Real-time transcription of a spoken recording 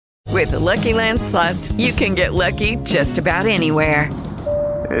With the Lucky Land Slots, you can get lucky just about anywhere.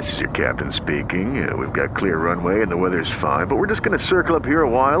 This is your captain speaking. We've got clear runway and the weather's fine, but we're just going to circle up here a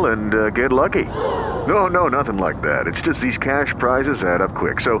while and get lucky. No, nothing like that. It's just these cash prizes add up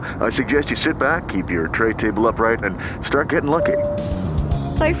quick. So I suggest you sit back, keep your tray table upright, and start getting lucky.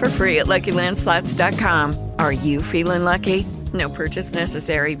 Play for free at LuckyLandSlots.com. Are you feeling lucky? No purchase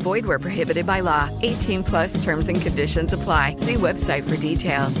necessary. Void where prohibited by law. 18 plus terms and conditions apply. See website for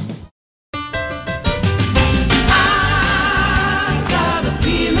details. I got a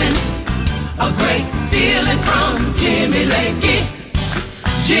feeling, a great feeling from Jimmy Lakey.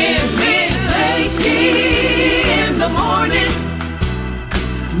 Jimmy Lakey in the morning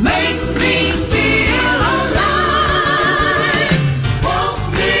makes me feel alive. Woke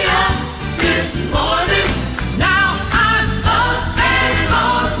me up this morning. Now I'm up and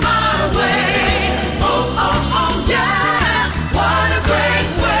on my way. Oh, yeah. What a great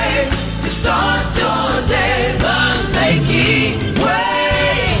way to start your day. The Lakey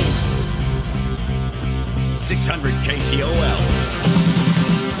way. 600 KCOL.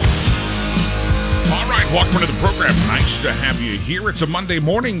 All right, welcome to the program. Nice to have you here. It's a Monday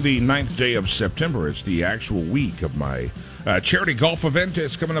morning, the 9th day of September. It's the actual week of my charity golf event.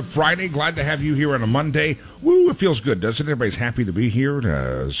 It's coming up Friday. Glad to have you here on a Monday. Woo, it feels good, doesn't it? Everybody's happy to be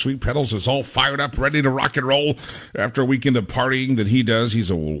here. Sweet Petals is all fired up, ready to rock and roll after a weekend of partying that he does.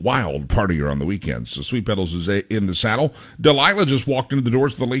 He's a wild partier on the weekends. So Sweet Petals is in the saddle. Delilah just walked into the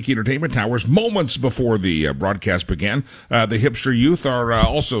doors of the Lakey Entertainment Towers moments before the broadcast began. The hipster youth are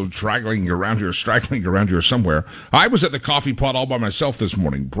also straggling around here somewhere. I was at the coffee pot all by myself this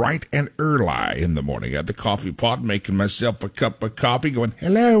morning, bright and early in the morning at the coffee pot, making myself a cup of coffee, going,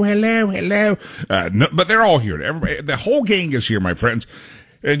 hello. No, but they're all here. Everybody, the whole gang is here, my friends.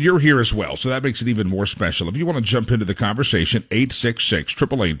 And you're here as well, so that makes it even more special. If you want to jump into the conversation,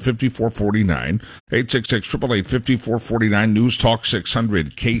 866-888-5449, 866-888-5449, News Talk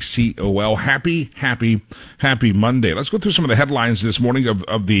 600 KCOL. Happy Monday. Let's go through some of the headlines this morning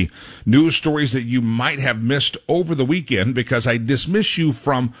of the news stories that you might have missed over the weekend, because I dismiss you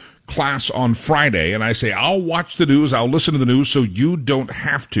from class on Friday, and I say, I'll watch the news, I'll listen to the news so you don't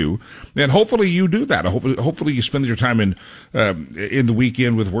have to. And hopefully you do that. Hopefully you spend your time in the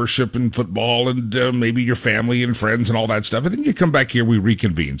weekend with worship and football and maybe your family and friends and all that stuff. And then you come back here, we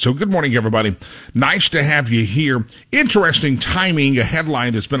reconvene. So good morning, everybody. Nice to have you here. Interesting timing, a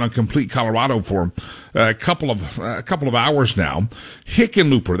headline that's been on Complete Colorado for a couple of hours now.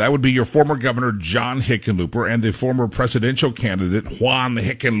 Hickenlooper, that would be your former governor, John Hickenlooper, and the former presidential candidate, Juan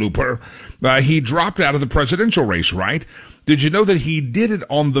Hickenlooper. He dropped out of the presidential race, right? Did you know that he did it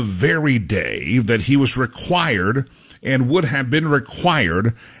on the very day that he was required and would have been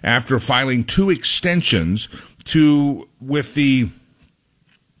required after filing 2 extensions with the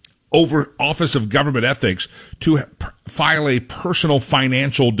Office of Government Ethics to file a personal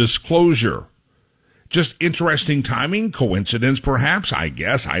financial disclosure? Just interesting timing, coincidence perhaps, I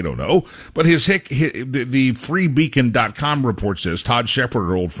guess, I don't know. But the freebeacon.com reports this. Todd Shepard,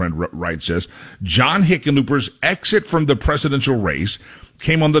 our old friend, writes this. John Hickenlooper's exit from the presidential race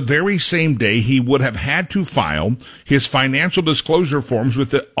came on the very same day he would have had to file his financial disclosure forms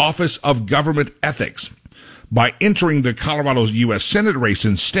with the Office of Government Ethics. By entering the Colorado U.S. Senate race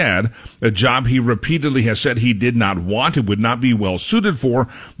instead, a job he repeatedly has said he did not want and would not be well suited for,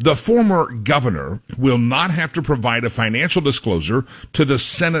 the former governor will not have to provide a financial disclosure to the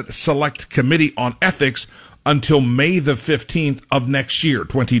Senate Select Committee on Ethics until May the 15th of next year,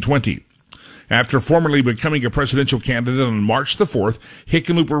 2020. After formally becoming a presidential candidate on March the 4th,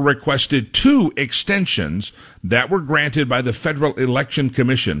 Hickenlooper requested 2 extensions that were granted by the Federal Election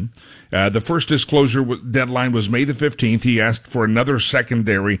Commission. The first disclosure deadline was May the 15th. He asked for another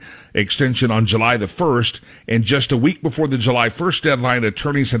secondary extension on July the 1st. And just a week before the July 1st deadline,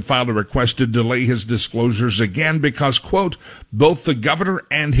 attorneys had filed a request to delay his disclosures again because, quote, both the governor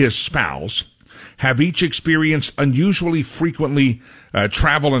and his spouse have each experienced unusually frequently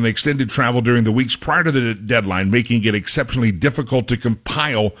travel and extended travel during the weeks prior to the deadline, making it exceptionally difficult to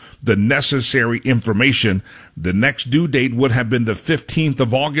compile the necessary information. The next due date would have been the 15th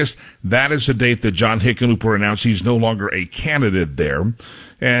of August. That is the date that John Hickenlooper announced he's no longer a candidate there.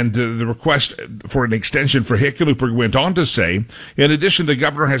 And the request for an extension for Hickenlooper went on to say, in addition, the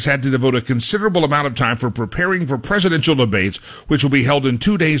governor has had to devote a considerable amount of time for preparing for presidential debates, which will be held in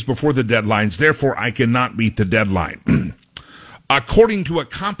 2 days before the deadlines. Therefore, I cannot meet the deadline. According to a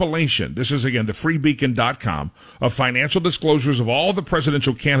compilation, this is again the freebeacon.com, of financial disclosures of all the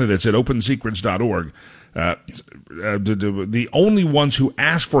presidential candidates at opensecrets.org, the only ones who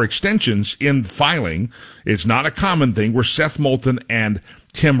asked for extensions in filing, it's not a common thing, were Seth Moulton and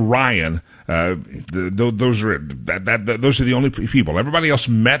Tim Ryan. Those are the only people. Everybody else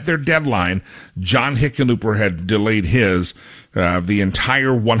met their deadline. John Hickenlooper had delayed his the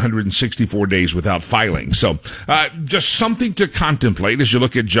entire 164 days without filing. So just something to contemplate as you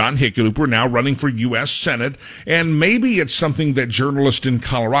look at John Hickenlooper now running for U.S. Senate. And maybe it's something that journalists in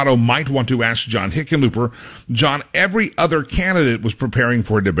Colorado might want to ask John Hickenlooper. John, every other candidate was preparing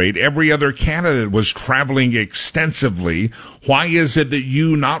for a debate. Every other candidate was traveling extensively. Why is it that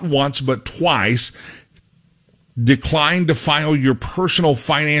you not once but twice declined to file your personal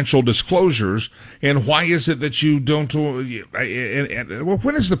financial disclosures, and why is it that you don't?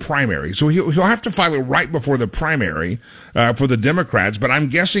 When is the primary? So he'll have to file it right before the primary for the Democrats. But I'm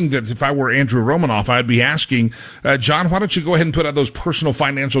guessing that if I were Andrew Romanoff, I'd be asking John, why don't you go ahead and put out those personal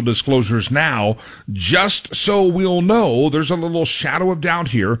financial disclosures now, just so we'll know there's a little shadow of doubt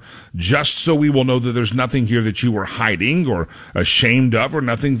here, just so we will know that there's nothing here that you were hiding or ashamed of, or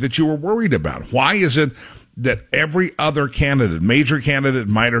nothing that you were worried about. Why is it that every other candidate, major candidate,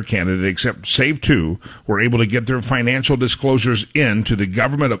 minor candidate, except save two, were able to get their financial disclosures in to the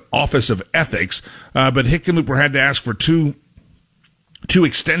Government Office of Ethics, but Hickenlooper had to ask for two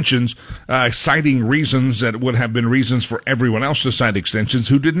extensions, citing reasons that would have been reasons for everyone else to cite extensions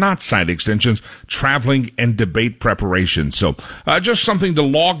who did not cite extensions, traveling and debate preparation. So just something to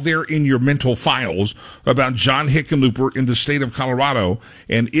log there in your mental files about John Hickenlooper in the state of Colorado.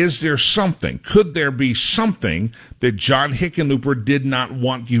 And is there something, could there be something that John Hickenlooper did not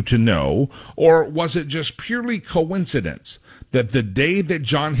want you to know? Or was it just purely coincidence that the day that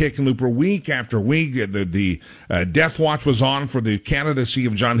John Hickenlooper, week after week, the death watch was on for the candidacy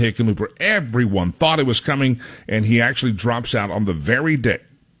of John Hickenlooper, everyone thought it was coming, and he actually drops out on the very day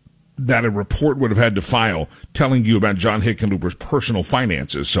that a report would have had to file telling you about John Hickenlooper's personal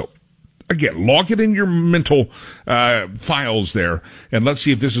finances. So again, log it in your mental files there, and let's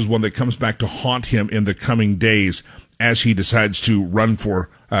see if this is one that comes back to haunt him in the coming days as he decides to run for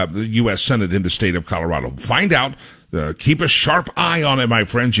the U.S. Senate in the state of Colorado. Find out. Keep a sharp eye on it, my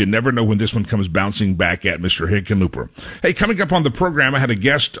friends. You never know when this one comes bouncing back at Mr. Hickenlooper. Hey, coming up on the program, I had a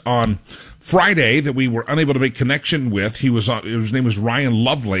guest on Friday that we were unable to make connection with. His name was Ryan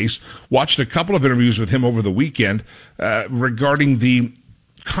Lovelace. Watched a couple of interviews with him over the weekend regarding the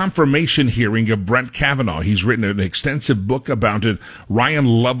confirmation hearing of Brett Kavanaugh. He's written an extensive book about it. Ryan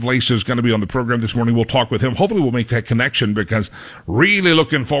Lovelace is going to be on the program this morning. We'll talk with him. Hopefully we'll make that connection, because really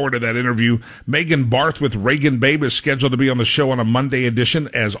looking forward to that interview. Megan Barth with Reagan Babe is scheduled to be on the show on a Monday edition,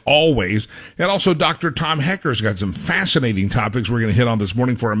 as always. And also Dr. Tom Hecker's got some fascinating topics we're going to hit on this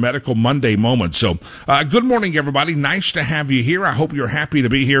morning for a Medical Monday moment. So good morning, everybody. Nice to have you here. I hope you're happy to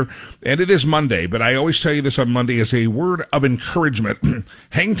be here. And it is Monday, but I always tell you this on Monday as a word of encouragement.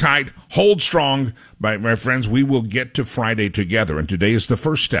 Hang tight, hold strong, my friends. We will get to Friday together, and today is the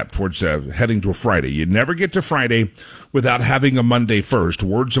first step towards heading to a Friday. You never get to Friday without having a Monday first.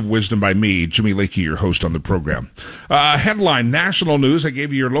 Words of wisdom by me, Jimmy Lakey, your host on the program. Headline, national news. I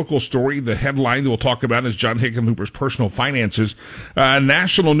gave you your local story. The headline that we'll talk about is John Hickenlooper's personal finances.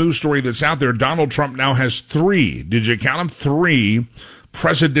 National news story that's out there. Donald Trump now has 3, did you count them? 3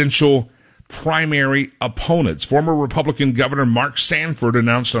 presidential primary opponents. Former Republican Governor Mark Sanford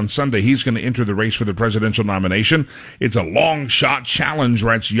announced on Sunday he's going to enter the race for the presidential nomination. It's a long shot challenge,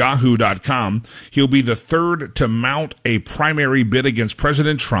 writes Yahoo.com. He'll be the third to mount a primary bid against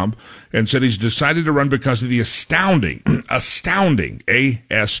President Trump, and said he's decided to run because of the astounding,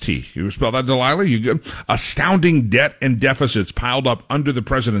 A-S-T. You spell that, Delilah? You good? Astounding debt and deficits piled up under the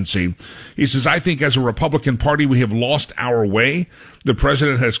presidency. He says, I think as a Republican Party, we have lost our way. The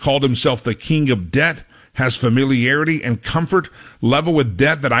president has called himself the king of debt, has familiarity and comfort level with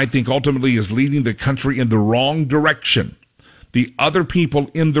debt that I think ultimately is leading the country in the wrong direction. The other people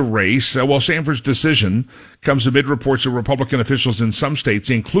in the race, well, Sanford's decision comes amid reports of Republican officials in some states,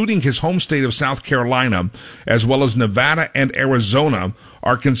 including his home state of South Carolina, as well as Nevada and Arizona,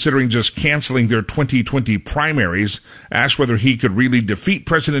 are considering just canceling their 2020 primaries. Asked whether he could really defeat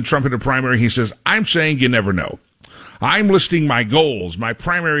President Trump in a primary, he says, I'm saying you never know. I'm listing my goals, my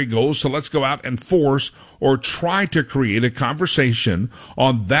primary goals, so let's go out and force or try to create a conversation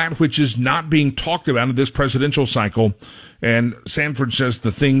on that which is not being talked about in this presidential cycle. And Sanford says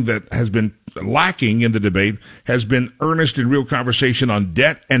the thing that has been lacking in the debate has been earnest and real conversation on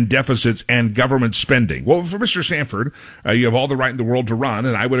debt and deficits and government spending. Well, for Mr. Sanford, you have all the right in the world to run,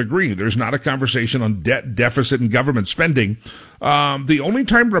 and I would agree. There's not a conversation on debt, deficit, and government spending. The only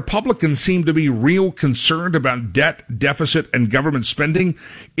time Republicans seem to be real concerned about debt, deficit, and government spending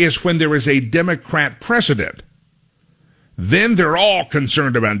is when there is a Democrat president. then they're all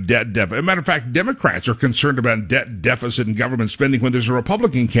concerned about debt deficit. As a matter of fact, Democrats are concerned about debt deficit and government spending when there's a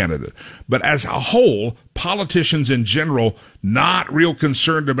Republican candidate. But as a whole, politicians in general, not real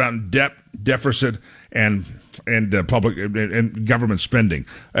concerned about debt deficit and public and government spending.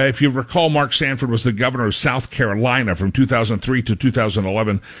 If you recall, Mark Sanford was the governor of South Carolina from 2003 to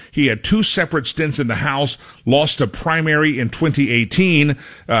 2011. He had two separate stints in the House, lost a primary in 2018.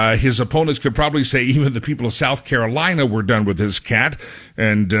 His opponents could probably say even the people of South Carolina were done with his cat.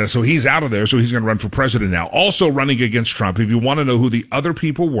 And so he's out of there, so he's going to run for president now. Also running against Trump, if you want to know who the other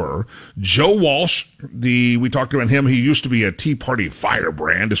people were, Joe Walsh, we talked about him. He used to be a Tea Party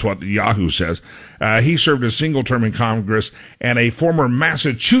firebrand, is what Yahoo says. He served a single term in Congress, and a former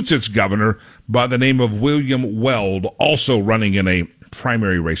Massachusetts governor by the name of William Weld, also running in a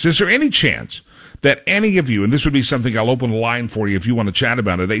primary race. Is there any chance that any of you, and this would be something I'll open the line for you if you want to chat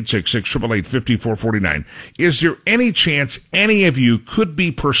about it, 866-888-5449, is there any chance any of you could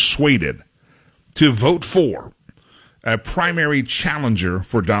be persuaded to vote for a primary challenger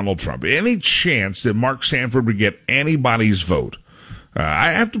for Donald Trump? Any chance that Mark Sanford would get anybody's vote?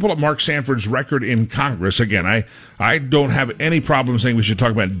 I have to pull up Mark Sanford's record in Congress. Again, I don't have any problem saying we should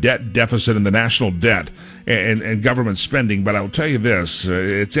talk about debt deficit and the national debt and government spending, but I'll tell you this,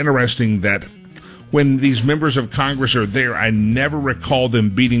 it's interesting that when these members of Congress are there, I never recall them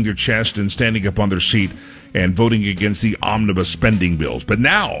beating their chest and standing up on their seat and voting against the omnibus spending bills. But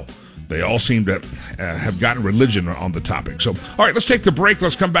now they all seem to have gotten religion on the topic. So, all right, let's take the break.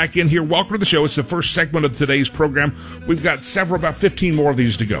 Let's come back in here. Welcome to the show. It's the first segment of today's program. We've got about 15 more of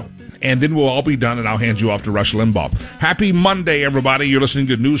these to go. And then we'll all be done, and I'll hand you off to Rush Limbaugh. Happy Monday, everybody. You're listening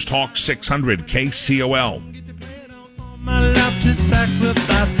to News Talk 600 KCOL. My life to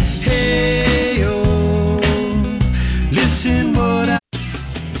sacrifice. Hey, oh, listen what I...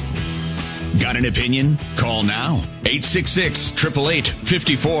 Got an opinion? Call now.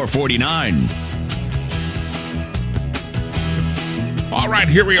 866-888-5449. All right,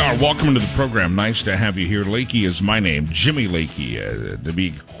 here we are. Welcome to the program. Nice to have you here. Lakey is my name, Jimmy Lakey. To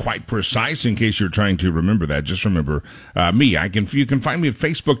be quite precise, in case you're trying to remember that, just remember me. You can find me at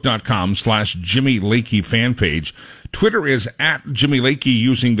Facebook.com/Jimmy Lakey fan page. Twitter is at Jimmy Lakey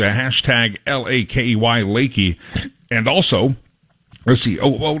using the hashtag LAKEY Lakey. And also, let's see.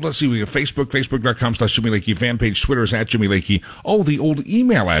 Let's see. We have Facebook.com/Jimmy Lakey fan page. Twitter is at Jimmy Lakey. Oh, the old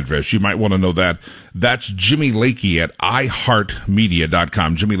email address. You might want to know that. That's Jimmy Lakey at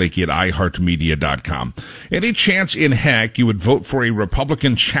iHeartMedia.com. Jimmy Lakey at iHeartMedia.com. Any chance in heck you would vote for a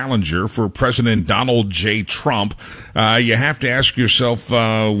Republican challenger for President Donald J. Trump? You have to ask yourself,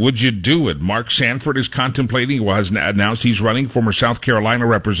 would you do it? Mark Sanford is contemplating, has announced he's running, former South Carolina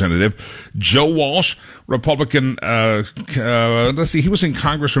representative. Joe Walsh, Republican, let's see, he was in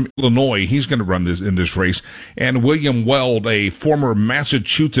Congress from Illinois. He's going to run in this race. And William Weld, a former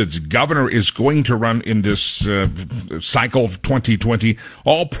Massachusetts governor, is going to run in this cycle of 2020.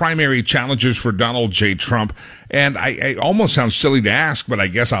 All primary challengers for Donald J. Trump. And I almost sounds silly to ask, but I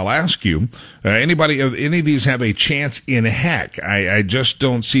guess I'll ask you, any of these have a chance in heck? I just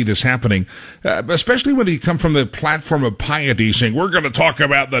don't see this happening, especially when you come from the platform of piety saying, we're going to talk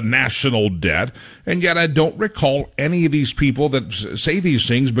about the national debt. And yet I don't recall any of these people that say these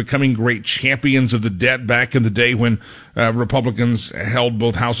things becoming great champions of the debt back in the day when Republicans held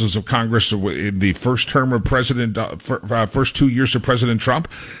both houses of Congress in the first term of first 2 years of President Trump.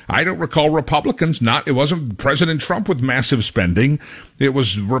 I don't recall Republicans it wasn't President Trump with massive spending. It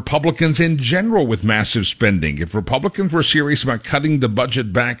was Republicans in general with massive spending. If Republicans were serious about cutting the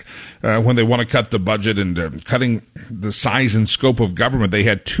budget back when they want to cut the budget and cutting the size and scope of government, they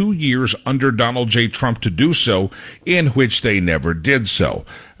had 2 years under Donald J. Trump to do so, in which they never did so.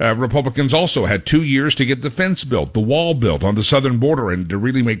 Republicans also had 2 years to get the fence built, the wall built on the southern border, and to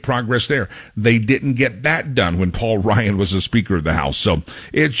really make progress there. They didn't get that done when Paul Ryan was the Speaker of the House. So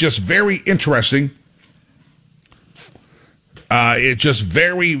it's just very interesting. It's just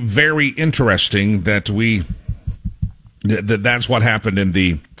very, very interesting that that's what happened in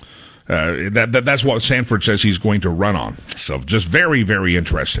the that's what Sanford says he's going to run on. So just very, very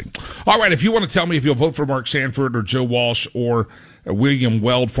interesting. All right, if you want to tell me if you'll vote for Mark Sanford or Joe Walsh or William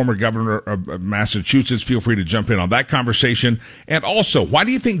Weld, former governor of Massachusetts, feel free to jump in on that conversation. And also, why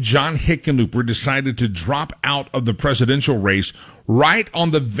do you think John Hickenlooper decided to drop out of the presidential race right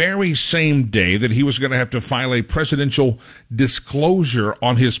on the very same day that he was going to have to file a presidential disclosure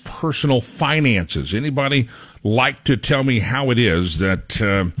on his personal finances. Anybody like to tell me how it is that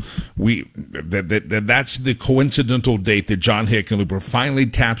that's the coincidental date that John Hickenlooper finally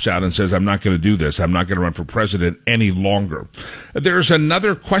taps out and says, I'm not going to do this. I'm not going to run for president any longer. There's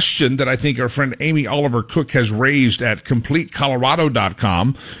another question that I think our friend Amy Oliver Cooke has raised at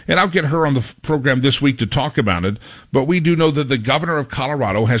CompleteColorado.com, and I'll get her on the program this week to talk about it. But we do know that the governor of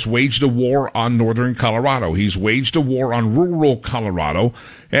Colorado has waged a war on northern Colorado. He's waged a war on rural Colorado,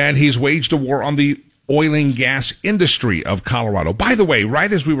 and he's waged a war on the oil and gas industry of Colorado. By the way, right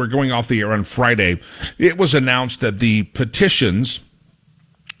as we were going off the air on Friday, it was announced that the petitions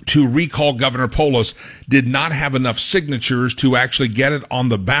to recall Governor Polis did not have enough signatures to actually get it on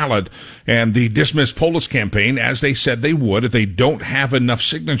the ballot. And the Dismiss Polis campaign, as they said they would, if they don't have enough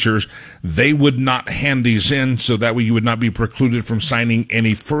signatures, they would not hand these in, so that way you would not be precluded from signing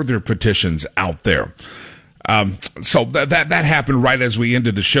any further petitions out there. So that happened right as we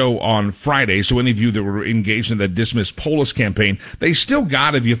ended the show on Friday. So any of you that were engaged in the Dismiss Polis campaign, they still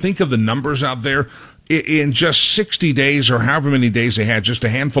got, if you think of the numbers out there, in just 60 days or however many days they had, just a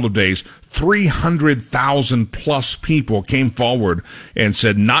handful of days, 300,000 plus people came forward and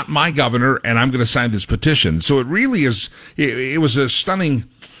said, not my governor, and I'm going to sign this petition. So it really is, it was a stunning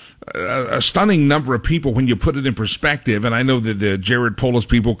number of people when you put it in perspective. And I know that the Jared Polis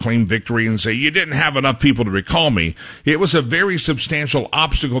people claim victory and say, you didn't have enough people to recall me. It was a very substantial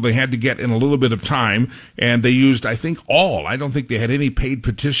obstacle they had to get in a little bit of time. And they used, I don't think they had any paid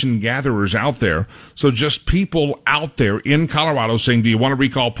petition gatherers out there. So just people out there in Colorado saying, do you want to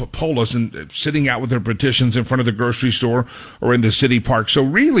recall Polis, and sitting out with their petitions in front of the grocery store or in the city park. So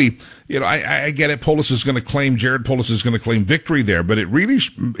really, I get it. Jared Polis is going to claim victory there, but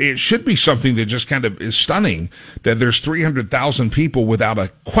it should be something that just kind of is stunning that there's 300,000 people without a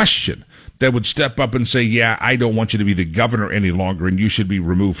question that would step up and say, yeah, I don't want you to be the governor any longer, and you should be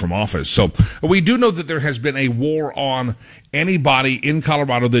removed from office. So we do know that there has been a war on anybody in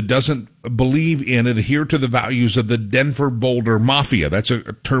Colorado that doesn't believe in and adhere to the values of the Denver Boulder Mafia. That's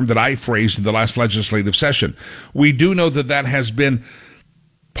a term that I phrased in the last legislative session. We do know that has been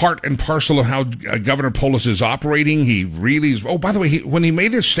part and parcel of how Governor Polis is operating. He really is. Oh, by the way, when he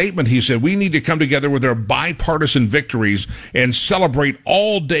made his statement, he said, we need to come together with our bipartisan victories and celebrate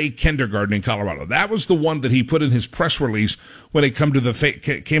all-day kindergarten in Colorado. That was the one that he put in his press release when it came to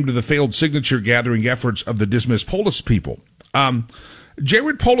the failed signature gathering efforts of the Dismiss Polis people.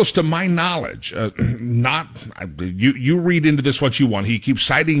 Jared Polis, to my knowledge, you read into this what you want. He keeps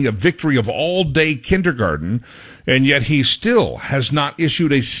citing a victory of all-day kindergarten, and yet he still has not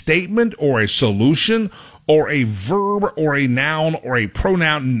issued a statement or a solution or a verb or a noun or a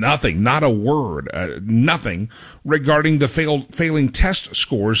pronoun, nothing, not a word, nothing regarding the failing test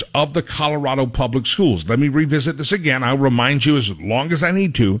scores of the Colorado public schools. Let me revisit this again. I'll remind you as long as I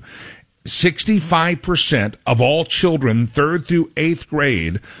need to. 65% of all children 3rd through 8th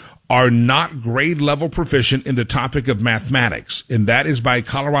grade are not grade level proficient in the topic of mathematics. And that is by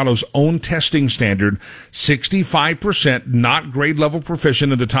Colorado's own testing standard. 65% not grade level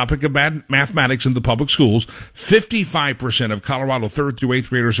proficient in the topic of mathematics in the public schools. 55% of Colorado 3rd through 8th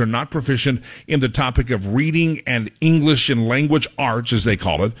graders are not proficient in the topic of reading and English and language arts, as they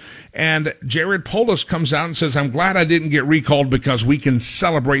call it. And Jared Polis comes out and says, I'm glad I didn't get recalled because we can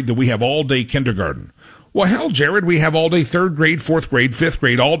celebrate that we have all-day kindergarten. Well, hell, Jared, we have all-day 3rd grade, 4th grade, 5th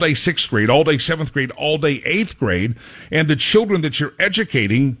grade, all-day 6th grade, all-day 7th grade, all-day 8th grade, and the children that you're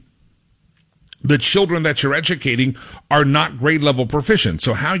educating are not grade level proficient.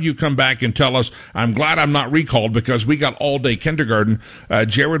 So how you come back and tell us, I'm glad I'm not recalled because we got all-day kindergarten.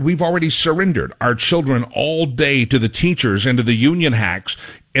 Jared, we've already surrendered our children all day to the teachers and to the union hacks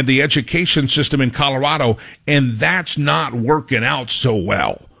in the education system in Colorado, and that's not working out so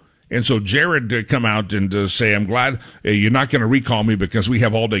well. And so Jared to come out and say, I'm glad you're not going to recall me because we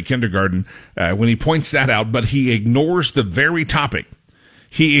have all-day kindergarten, when he points that out, but he ignores the very topic.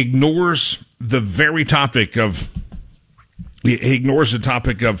 He ignores the topic of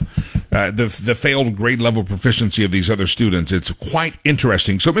the failed grade level proficiency of these other students. It's quite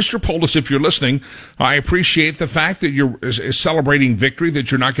interesting. So, Mr. Polis, if you're listening, I appreciate the fact that you're celebrating victory,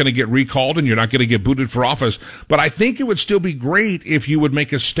 that you're not going to get recalled and you're not going to get booted for office. But I think it would still be great if you would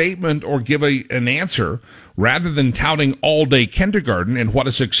make a statement or give an answer rather than touting all-day kindergarten and what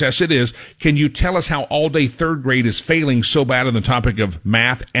a success it is. Can you tell us how all-day 3rd grade is failing so bad on the topic of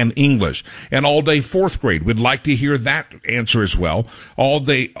math and English? And all-day 4th grade, we'd like to hear that answer as well.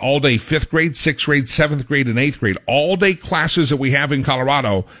 All-day fifth grade, sixth grade, seventh grade, and eighth grade. All day classes that we have in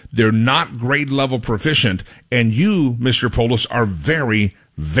Colorado, they're not grade level proficient. And you, Mr. Polis, are very,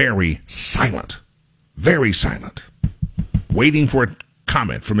 very silent. Very silent. Waiting for a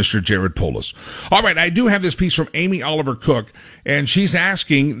comment from Mr. Jared Polis. All right, I do have this piece from Amy Oliver Cooke, and she's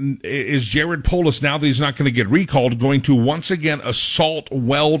asking, is Jared Polis, now that he's not going to get recalled, going to once again assault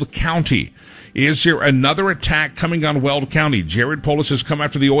Weld County? Is there another attack coming on Weld County? Jared Polis has come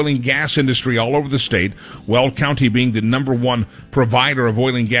after the oil and gas industry all over the state, Weld County being the number one provider of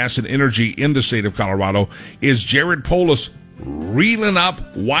oil and gas and energy in the state of Colorado. Is Jared Polis reeling up,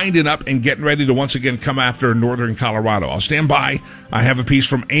 winding up, and getting ready to once again come after northern Colorado? I'll stand by. I have a piece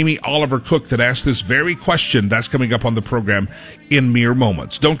from Amy Oliver Cooke that asks this very question. That's coming up on the program in mere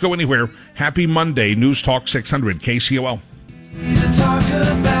moments. Don't go anywhere. Happy Monday, News Talk 600 KCOL. Talk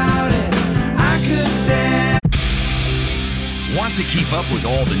about it. I could stand. Want to keep up with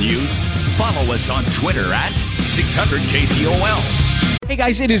all the news? Follow us on Twitter at 600KCOL. Hey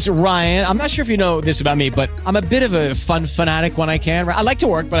guys, it is Ryan. I'm not sure if you know this about me, but I'm a bit of a fun fanatic when I can. I like to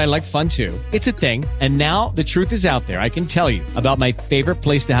work, but I like fun too. It's a thing. And now the truth is out there. I can tell you about my favorite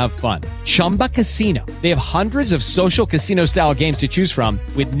place to have fun. Chumba Casino. They have hundreds of social casino style games to choose from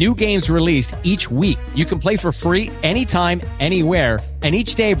with new games released each week. You can play for free anytime, anywhere. And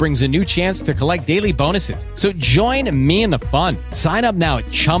each day brings a new chance to collect daily bonuses. So join me in the fun. Sign up now at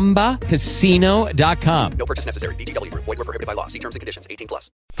ChumbaCasino.com. No purchase necessary. VGW Group. Void where prohibited by law. See terms and conditions.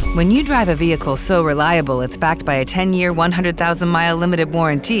 18+. When you drive a vehicle so reliable it's backed by a 10-year, 100,000-mile limited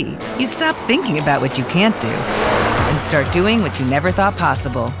warranty, you stop thinking about what you can't do and start doing what you never thought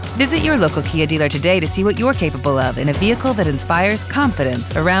possible. Visit your local Kia dealer today to see what you're capable of in a vehicle that inspires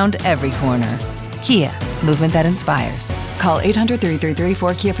confidence around every corner. Kia, movement that inspires. Call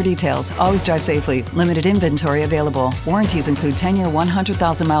 800-333-4KIA for details. Always drive safely. Limited inventory available. Warranties include 10-year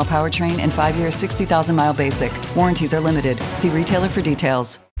 100,000-mile powertrain and 5-year 60,000-mile basic. Warranties are limited. See retailer for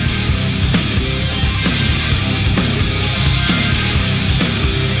details.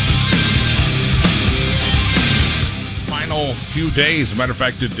 Final few days. As a matter of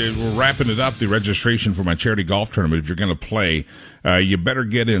fact, we're wrapping it up, the registration for my charity golf tournament. If you're going to play, you better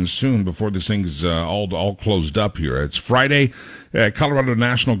get in soon before this thing's all closed up here. It's Friday, Colorado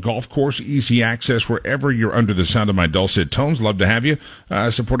National Golf Course, easy access wherever you're under the sound of my dulcet tones. Love to have you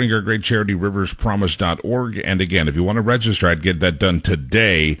supporting our great charity, riverspromise.org. And again, if you want to register, I'd get that done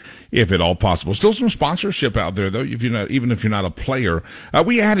today, if at all possible. Still some sponsorship out there, though, even if you're not a player.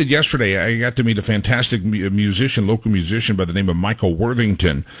 We added yesterday, I got to meet a fantastic local musician by the name of Michael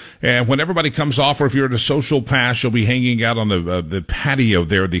Worthington. And when everybody comes off, or if you're at a social pass, you'll be hanging out on the patio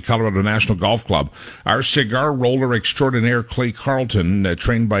there at the Colorado National Golf Club. Our cigar roller extraordinaire, Clay Carlton,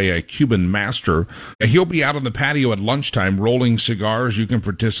 trained by a Cuban master. He'll be out on the patio at lunchtime rolling cigars. You can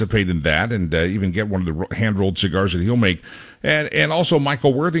participate in that and even get one of the hand-rolled cigars that he'll make. And also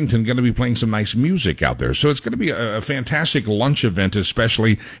Michael Worthington going to be playing some nice music out there. So it's going to be a fantastic lunch event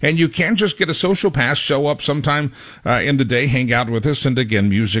especially. And you can just get a social pass, show up sometime in the day, hang out with us. And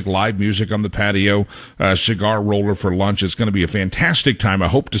again, live music on the patio, cigar roller for lunch. It's going to be a fantastic time. I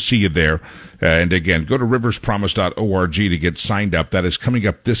hope to see you there. And again, go to riverspromise.org to get signed up. That is coming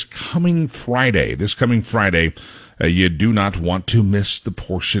up this coming Friday. You do not want to miss the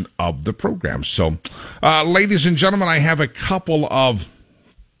portion of the program. So, ladies and gentlemen, I have a couple of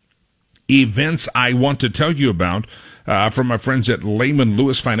events I want to tell you about from my friends at Lehman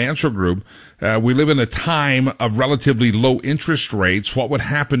Lewis Financial Group. We live in a time of relatively low interest rates. What would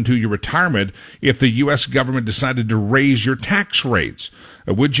happen to your retirement if the U.S. government decided to raise your tax rates?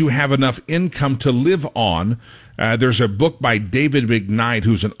 Would you have enough income to live on? There's a book by David McKnight,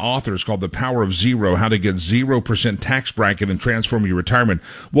 who's an author. It's called The Power of Zero, How to Get 0% Tax Bracket and Transform Your Retirement.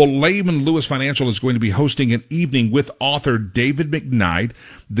 Well, Lehman Lewis Financial is going to be hosting an evening with author David McKnight.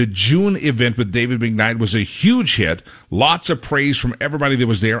 The June event with David McKnight was a huge hit. Lots of praise from everybody that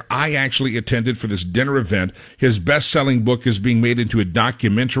was there. I actually attended for this dinner event. His best-selling book is being made into a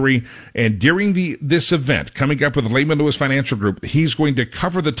documentary. And during this event, coming up with Lehman Lewis Financial Group, he's going to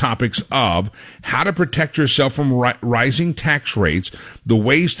cover the topics of how to protect yourself from rising tax rates, the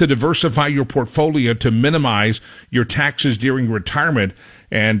ways to diversify your portfolio to minimize your taxes during retirement.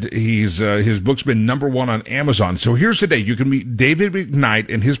 And his book's been #1 on Amazon. So here's the day. You can meet David McKnight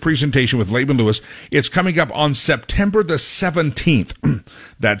in his presentation with Lehman Lewis. It's coming up on September the 17th.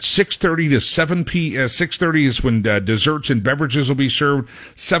 That's 6:30 to 6:30 is when desserts and beverages will be served.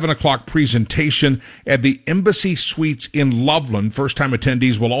 7 o'clock presentation at the Embassy Suites in Loveland. First-time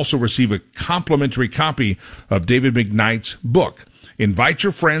attendees will also receive a complimentary copy of David McKnight's book. Invite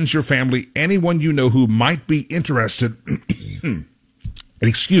your friends, your family, anyone you know who might be interested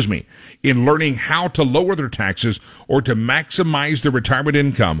in learning how to lower their taxes or to maximize their retirement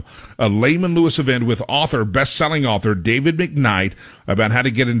income. A Lehman Lewis event with best-selling author David McKnight about how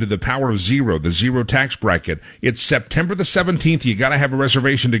to get into the power of zero, the zero tax bracket. It's September the 17th. You got to have a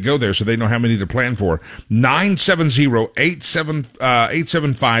reservation to go there so they know how many to plan for.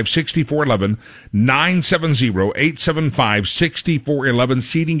 970-875-6411. 970-875-6411.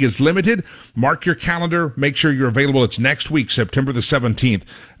 Seating is limited. Mark your calendar. Make sure you're available. It's next week, September the 17th.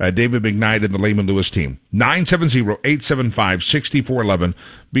 David McKnight and the Lehman Lewis team. 970-875-6411.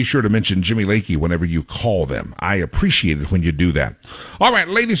 Be sure to mention Jimmy Lakey whenever you call them. I appreciate it when you do that. All right,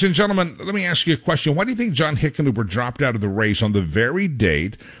 ladies and gentlemen, let me ask you a question. Why do you think John Hickenlooper dropped out of the race on the very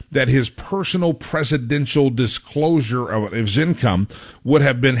date that his personal presidential disclosure of his income would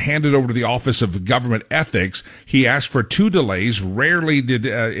have been handed over to the Office of Government Ethics? He asked for 2 delays. Rarely did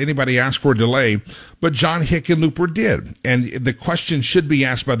anybody ask for a delay, but John Hickenlooper did. And the question should be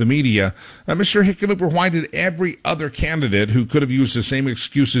asked by the media, Mr. Hickenlooper, why did every other candidate who could have used the same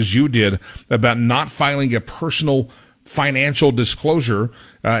excuse as you did about not filing a personal financial disclosure,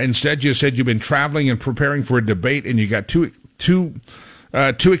 instead you said you've been traveling and preparing for a debate and you got two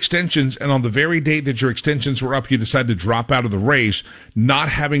extensions, and on the very date that your extensions were up, you decided to drop out of the race, not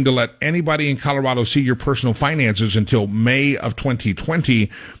having to let anybody in Colorado see your personal finances until May of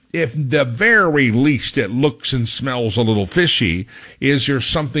 2020. If the very least it looks and smells a little fishy, is there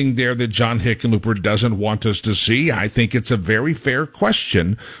something there that John Hickenlooper doesn't want us to see? I think it's a very fair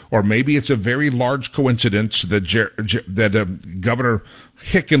question, or maybe it's a very large coincidence that Governor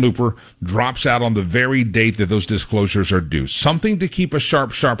Hickenlooper drops out on the very date that those disclosures are due. Something to keep a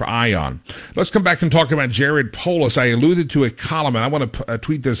sharp eye on. Let's come back and talk about Jared Polis. I alluded to a column, and I want to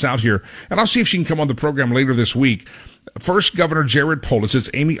tweet this out here, and I'll see if she can come on the program later this week. First Governor Jared Polis, it's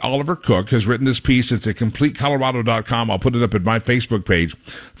Amy Oliver Cooke, has written this piece. It's at CompleteColorado.com. I'll put it up at my Facebook page.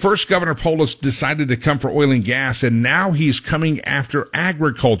 First Governor Polis decided to come for oil and gas, and now he's coming after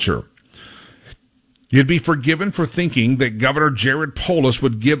agriculture. You'd be forgiven for thinking that Governor Jared Polis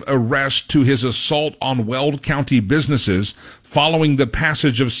would give a rest to his assault on Weld County businesses following the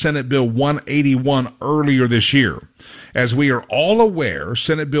passage of Senate Bill 181 earlier this year. As we are all aware,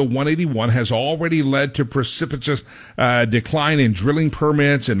 Senate Bill 181 has already led to precipitous decline in drilling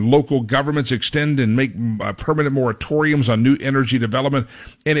permits, and local governments extend and make permanent moratoriums on new energy development.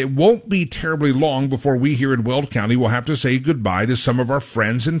 And it won't be terribly long before we here in Weld County will have to say goodbye to some of our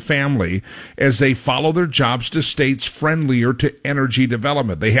friends and family as they follow their jobs to states friendlier to energy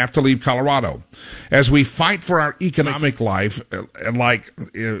development. They have to leave Colorado. As we fight for our economic life, like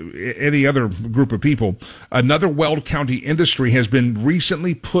any other group of people, another Weld County industry has been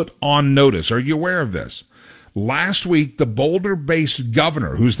recently put on notice. Are you aware of this? Last week, the Boulder-based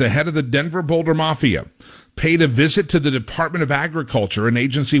governor, who's the head of the Denver Boulder Mafia, paid a visit to the Department of Agriculture, an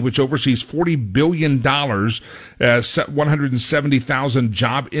agency which oversees $40 billion, 170,000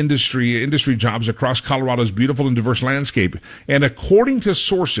 industry jobs across Colorado's beautiful and diverse landscape. And according to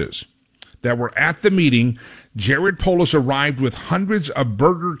sources that were at the meeting, Jared Polis arrived with hundreds of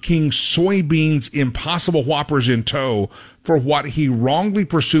Burger King soybeans Impossible Whoppers in tow for what he wrongly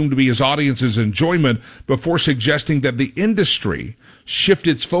presumed to be his audience's enjoyment, before suggesting that the industry shift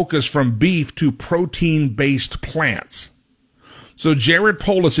its focus from beef to protein-based plants. So Jared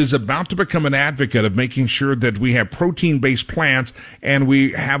Polis is about to become an advocate of making sure that we have protein-based plants and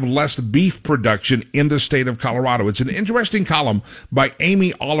we have less beef production in the state of Colorado. It's an interesting column by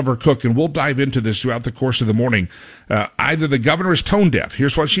Amy Oliver Cooke, and we'll dive into this throughout the course of the morning. Either the governor is tone deaf,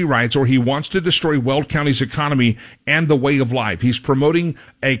 here's what she writes, or he wants to destroy Weld County's economy and the way of life. He's promoting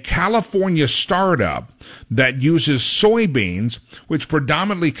a California startup that uses soybeans, which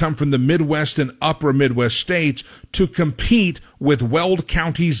predominantly come from the Midwest and upper Midwest states, to compete with Weld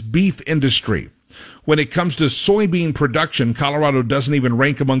County's beef industry. When it comes to soybean production, Colorado doesn't even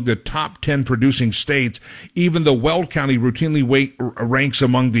rank among the top 10 producing states, even though Weld County routinely ranks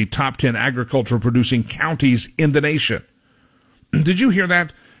among the top 10 agricultural producing counties in the nation. Did you hear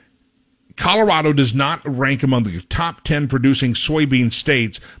that? Colorado does not rank among the top 10 producing soybean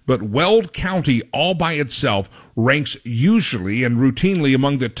states, but Weld County all by itself ranks usually and routinely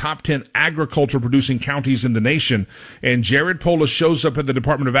among the top 10 agriculture producing counties in the nation. And Jared Polis shows up at the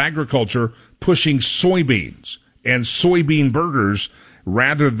Department of Agriculture pushing soybeans and soybean burgers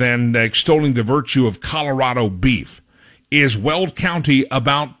rather than extolling the virtue of Colorado beef. Is Weld County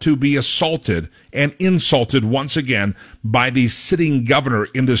about to be assaulted and insulted once again by the sitting governor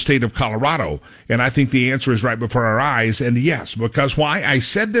in the state of Colorado? And I think the answer is right before our eyes. And yes, because why? I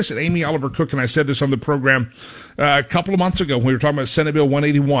said this at Amy Oliver Cooke, and I said this on the program a couple of months ago when we were talking about Senate Bill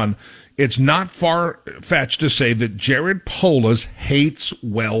 181. It's not far-fetched to say that Jared Polis hates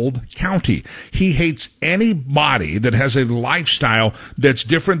Weld County. He hates anybody that has a lifestyle that's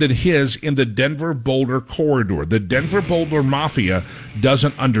different than his in the Denver-Boulder corridor. The Denver-Boulder Mafia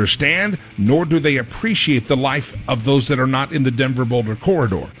doesn't understand, nor do they appreciate the life of those that are not in the Denver-Boulder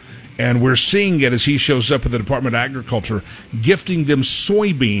corridor. And we're seeing it as he shows up at the Department of Agriculture, gifting them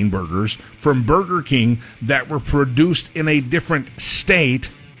soybean burgers from Burger King that were produced in a different state,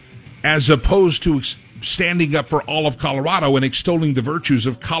 as opposed to standing up for all of Colorado and extolling the virtues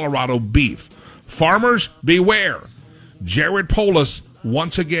of Colorado beef. Farmers, beware. Jared Polis,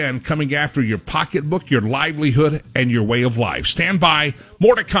 once again, coming after your pocketbook, your livelihood, and your way of life. Stand by.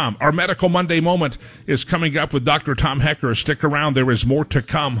 More to come. Our Medical Monday moment is coming up with Dr. Tom Hecker. Stick around. There is more to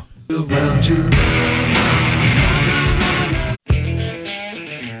come.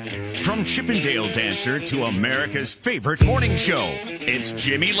 From Chippendale dancer to America's favorite morning show, it's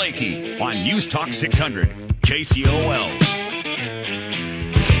Jimmy Lakey on News Talk 600, KCOL.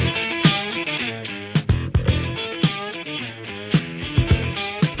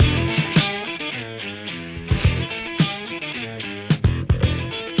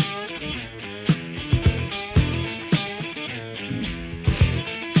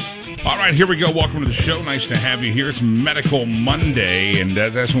 All right, here we go. Welcome to the show. Nice to have you here. It's Medical Monday, and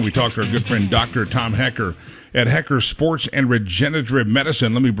that's when we talk to our good friend Dr. Tom Hecker at Hecker Sports and Regenerative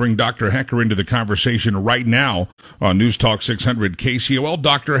Medicine. Let me bring Dr. Hecker into the conversation right now on News Talk 600 KCOL.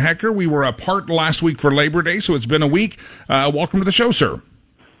 Dr. Hecker, we were apart last week for Labor Day, so it's been a week. Welcome to the show, sir.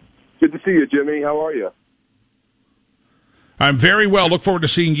 Good to see you, Jimmy. How are you? I'm very well. Look forward to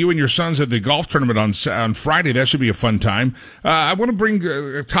seeing you and your sons at the golf tournament on Friday. That should be a fun time. I want to bring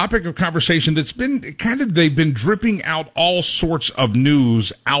a topic of conversation that's been they've been dripping out all sorts of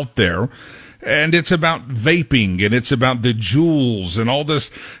news out there. And it's about vaping, and it's about the Juuls and all this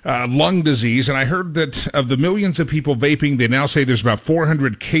lung disease. And I heard that of the millions of people vaping, they now say there's about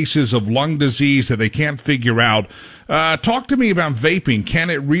 400 cases of lung disease that they can't figure out. Talk to me about vaping. Can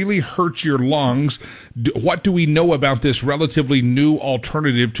it really hurt your lungs? What do we know about this relatively new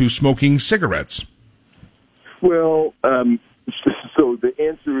alternative to smoking cigarettes? Well, so the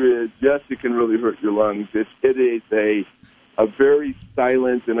answer is yes, it can really hurt your lungs. It is a very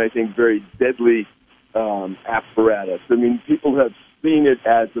silent and I think very deadly apparatus. I mean, people have seen it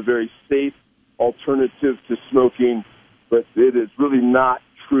as a very safe alternative to smoking, but it is really not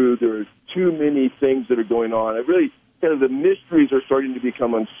true. There are too many things that are going on. The mysteries are starting to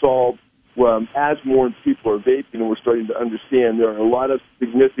become unsolved as more people are vaping, and we're starting to understand there are a lot of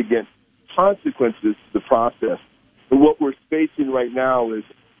significant consequences to the process. And what we're facing right now is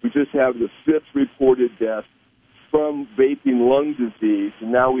we just have the 5th reported death from vaping lung disease,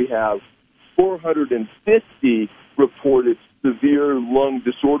 and now we have 450 reported severe lung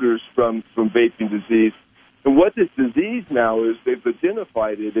disorders from vaping disease. And what this disease now is, they've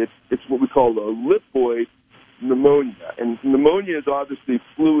identified it. It's what we call a lipoid pneumonia. And pneumonia is obviously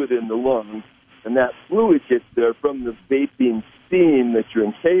fluid in the lungs, and that fluid gets there from the vaping steam that you're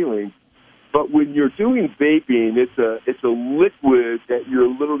inhaling. But when you're doing vaping, it's a liquid that you're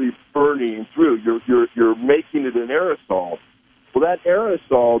literally burning through. You're making it an aerosol. Well, that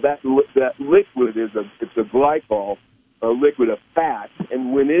aerosol, that liquid it's a glycol, a liquid of fat,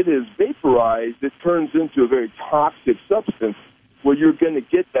 and when it is vaporized, it turns into a very toxic substance where you're going to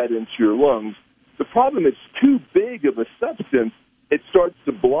get that into your lungs. The problem is too big of a substance. It starts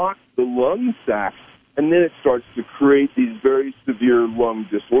to block the lung sacs, and then it starts to create these very severe lung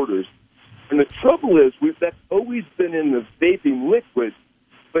disorders. And the trouble is, that's always been in the vaping liquid,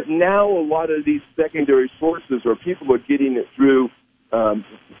 but now a lot of these secondary sources, or people are getting it through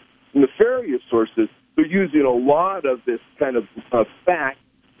nefarious sources. They're using a lot of this kind of fat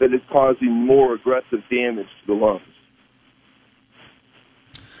that is causing more aggressive damage to the lungs.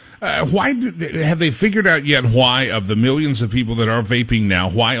 Have they figured out yet why, of the millions of people that are vaping now,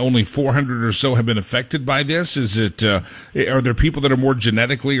 why only 400 or so have been affected by this? Is it are there people that are more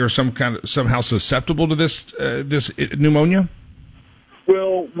genetically or somehow susceptible to this pneumonia?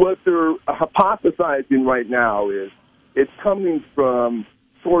 Well, what they're hypothesizing right now is it's coming from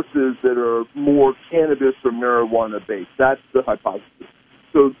sources that are more cannabis or marijuana based. That's the hypothesis.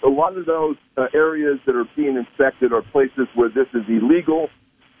 So a lot of those areas that are being infected are places where this is illegal.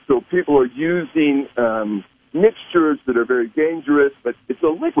 So people are using mixtures that are very dangerous, but it's a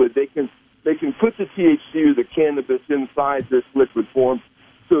liquid. They can put the THC or the cannabis inside this liquid form.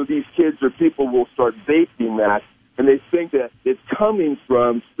 so these kids or people will start vaping that, and they think that it's coming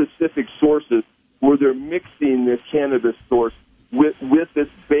from specific sources where they're mixing this cannabis source with this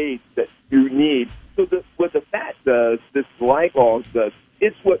vape that you need. So what the fat does, this glycol does,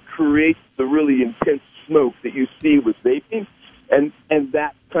 it's what creates the really intense smoke that you see with vaping, and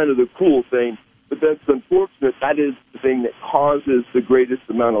that's kind of the cool thing. But that's unfortunate. That is the thing that causes the greatest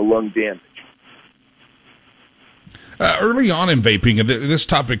amount of lung damage. Early on in vaping, and this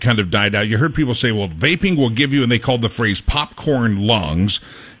topic kind of died out, you heard people say, well, vaping will give you, and they called the phrase popcorn lungs,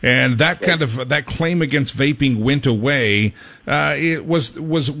 and that kind of, that claim against vaping went away. Was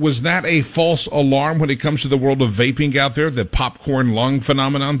that a false alarm when it comes to the world of vaping out there, the popcorn lung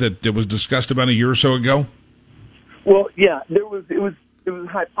phenomenon that was discussed about a year or so ago? Well, yeah, it was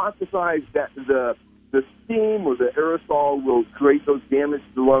hypothesized that the steam or the aerosol will create those damage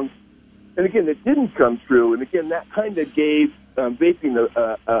to the lungs. And again, it didn't come true. And again, that kind of gave vaping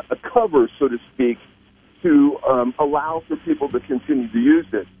a cover, so to speak, to allow for people to continue to use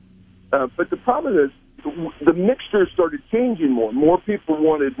it. But the problem is the mixture started changing more. More people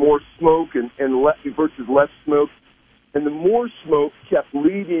wanted more smoke and less versus less smoke. And the more smoke kept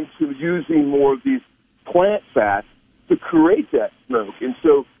leading to using more of these plant fats to create that smoke. And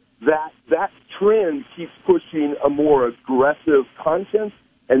so that trend keeps pushing a more aggressive content,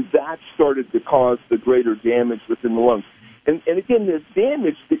 and that started to cause the greater damage within the lungs. And again, this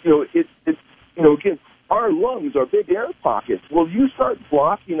damage, again, our lungs are big air pockets. Well, you start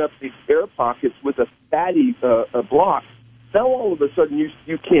blocking up these air pockets with a fatty block. Now all of a sudden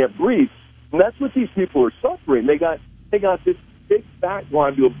you can't breathe, and that's what these people are suffering. They got this big fat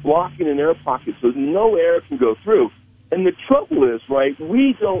globule blocking an air pocket, so no air can go through. And the trouble is, right,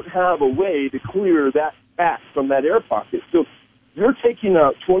 we don't have a way to clear that fat from that air pocket. So you're taking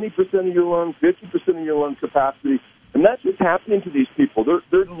out 20% of your lungs, 50% of your lung capacity, and that's what's happening to these people.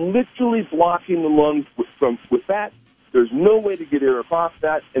 They're literally blocking the lungs with fat. There's no way to get air across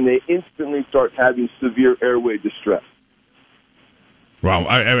that, and they instantly start having severe airway distress. Wow,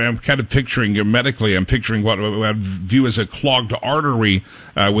 I'm kind of picturing, medically, I'm picturing what I view as a clogged artery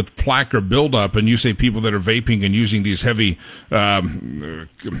with plaque or buildup, and you say people that are vaping and using these heavy,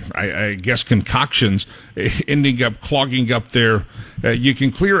 I guess, concoctions, ending up clogging up their, you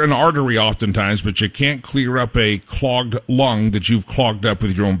can clear an artery oftentimes, but you can't clear up a clogged lung that you've clogged up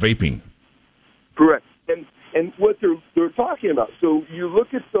with your own vaping. Correct. And what they're talking about, so you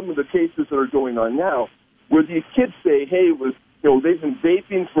look at some of the cases that are going on now, where these kids say, hey, it was, they've been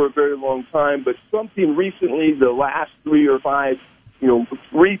vaping for a very long time, but something recently, the last 3 or 5,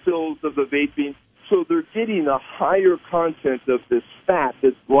 refills of the vaping, so they're getting a higher content of this fat,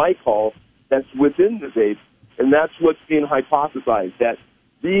 this glycol, that's within the vape, and that's what's being hypothesized, that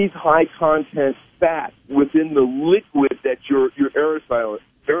these high-content fats within the liquid that you're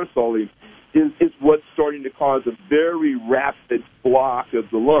aerosoling is what's starting to cause a very rapid block of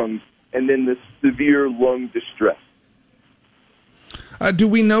the lungs, and then the severe lung distress. Do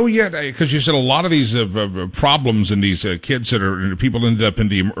we know yet, because you said a lot of these problems in these kids that are, people ended up in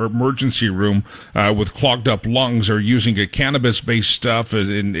the emergency room with clogged up lungs or using a cannabis-based stuff,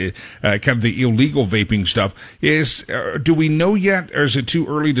 kind of the illegal vaping stuff. Do we know yet, or is it too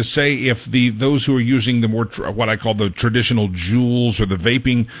early to say if those who are using the more, what I call the traditional jewels or the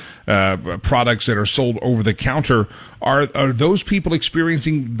vaping products that are sold over the counter, are those people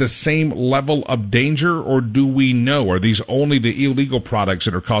experiencing the same level of danger, or do we know? Are these only the illegal products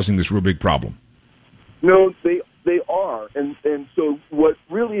that are causing this real big problem? No, they are. And so what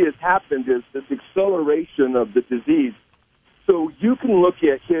really has happened is this acceleration of the disease. So you can look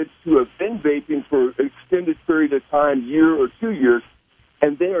at kids who have been vaping for an extended period of time, year or 2 years,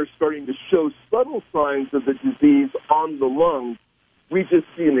 and they are starting to show subtle signs of the disease on the lungs. We just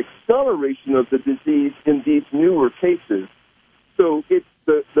see an acceleration of the disease in these newer cases. So it's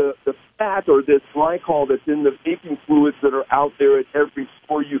the fat or this glycol that's in the vaping fluids that are out there at every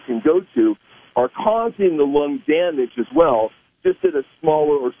store you can go to are causing the lung damage as well, just at a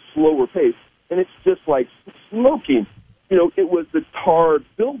smaller or slower pace. And it's just like smoking. It was the tar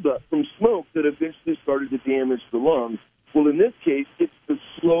buildup from smoke that eventually started to damage the lungs. Well, in this case, it's the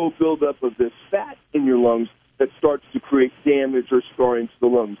slow buildup of this fat in your lungs that starts to create damage or scarring to the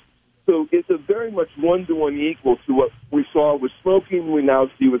lungs. So it's a very much one-to-one equal to what we saw with smoking, we now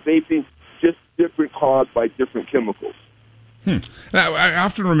see with vaping, just different caused by different chemicals. Now, I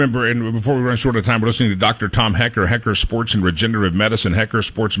often remember, and before we run short of time, we're listening to Dr. Tom Hecker, Hecker Sports and Regenerative Medicine,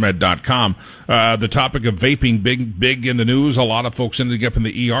 HeckerSportsMed.com. The topic of vaping, big in the news. A lot of folks ended up in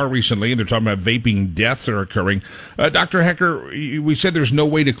the ER recently, and they're talking about vaping deaths are occurring. Dr. Hecker, we said there's no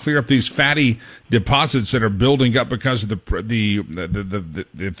way to clear up these fatty deposits that are building up because of the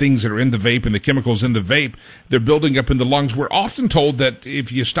things that are in the vape and the chemicals in the vape. They're building up in the lungs. We're often told that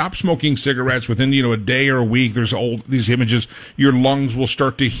if you stop smoking cigarettes within, a day or a week, there's these images, your lungs will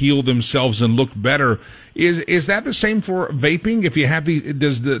start to heal themselves and look better. Is that the same for vaping? If you have do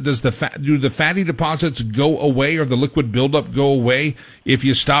the fatty deposits go away, or the liquid buildup go away if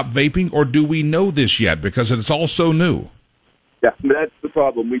you stop vaping, or do we know this yet because it's all so new? Yeah, that's the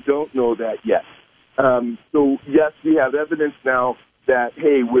problem. We don't know that yet. So yes, we have evidence now that,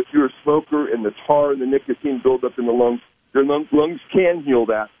 hey, if you're a smoker and the tar and the nicotine build up in the lungs, your lungs can heal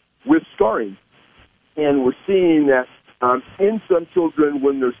that with scarring. And we're seeing that in some children,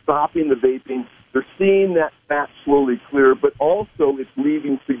 when they're stopping the vaping, they're seeing that fat slowly clear, but also it's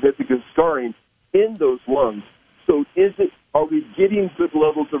leaving significant scarring in those lungs. So are we getting good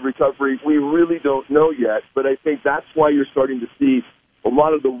levels of recovery? We really don't know yet, but I think that's why you're starting to see a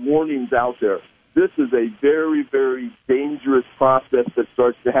lot of the warnings out there. This is a very, very dangerous process that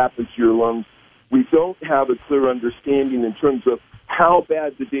starts to happen to your lungs. We don't have a clear understanding in terms of how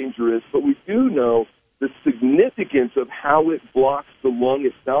bad the danger is, but we do know the significance of how it blocks the lung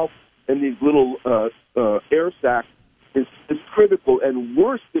itself, and these little air sacs is critical and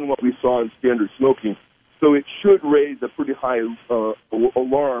worse than what we saw in standard smoking. So it should raise a pretty high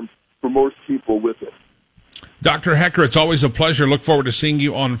alarm for most people with it. Dr. Hecker, it's always a pleasure. Look forward to seeing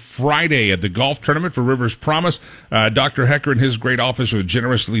you on Friday at the golf tournament for Rivers Promise. Dr. Hecker and his great office are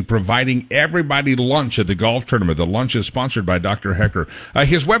generously providing everybody lunch at the golf tournament. The lunch is sponsored by Dr. Hecker.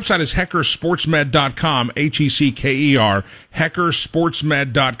 His website is HeckerSportsMed.com, Hecker,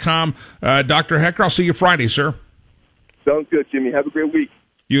 HeckerSportsMed.com. Dr. Hecker, I'll see you Friday, sir. Sounds good, Jimmy. Have a great week.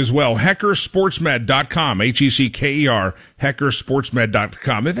 You as well. HeckerSportsMed.com, Hecker,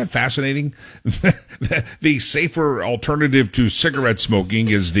 HeckerSportsMed.com. Isn't that fascinating? The safer alternative to cigarette smoking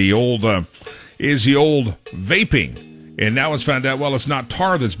is the old vaping. And now it's found out, well, it's not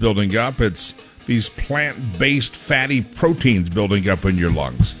tar that's building up. It's these plant-based fatty proteins building up in your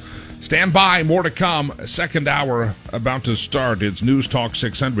lungs. Stand by. More to come. Second hour about to start. It's News Talk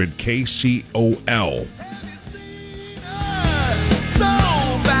 600 KCOL.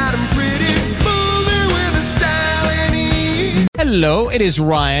 Hello, it is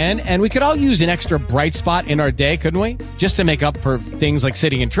Ryan, and we could all use an extra bright spot in our day, couldn't we? Just to make up for things like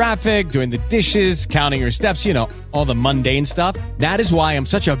sitting in traffic, doing the dishes, counting your steps, all the mundane stuff. That is why I'm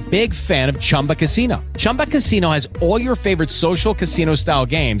such a big fan of Chumba Casino. Chumba Casino has all your favorite social casino-style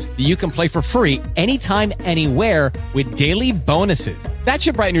games that you can play for free anytime, anywhere with daily bonuses. That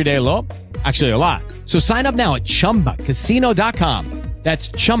should brighten your day a little. Actually, a lot. So sign up now at ChumbaCasino.com. That's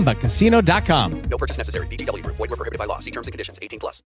ChumbaCasino.com. No purchase necessary. VGW Group. Void where prohibited by law. See terms and conditions. 18+.